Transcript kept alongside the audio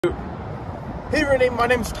Hey Renee, my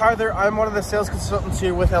name's Tyler. I'm one of the sales consultants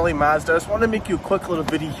here with LA Mazda. I just wanted to make you a quick little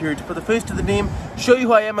video here to put the face to the name, show you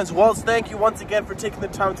who I am, as well as thank you once again for taking the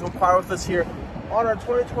time to inquire with us here on our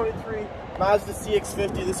 2023 Mazda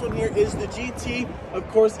CX-50. This one here is the GT, of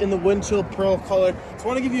course, in the windshield pearl color. So I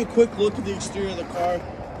want to give you a quick look at the exterior of the car.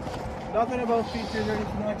 Nothing about features or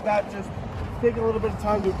anything like that, just take a little bit of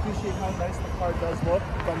time to appreciate how nice the car does look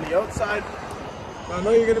from the outside. Now, I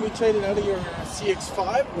know you're going to be trading out of your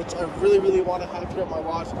CX-5, which I really want to have here at my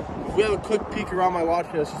lot. If we have a quick peek around my lot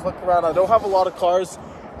here, let's just look around. I don't have a lot of cars.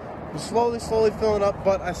 I'm slowly filling up,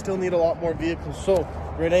 but I still need a lot more vehicles. So,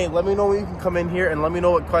 Renee, let me know when you can come in here and let me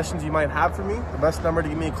know what questions you might have for me. The best number to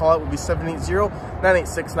give me a call out would be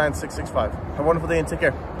 780-986-9665. Have a wonderful day and take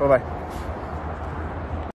care. Bye-bye.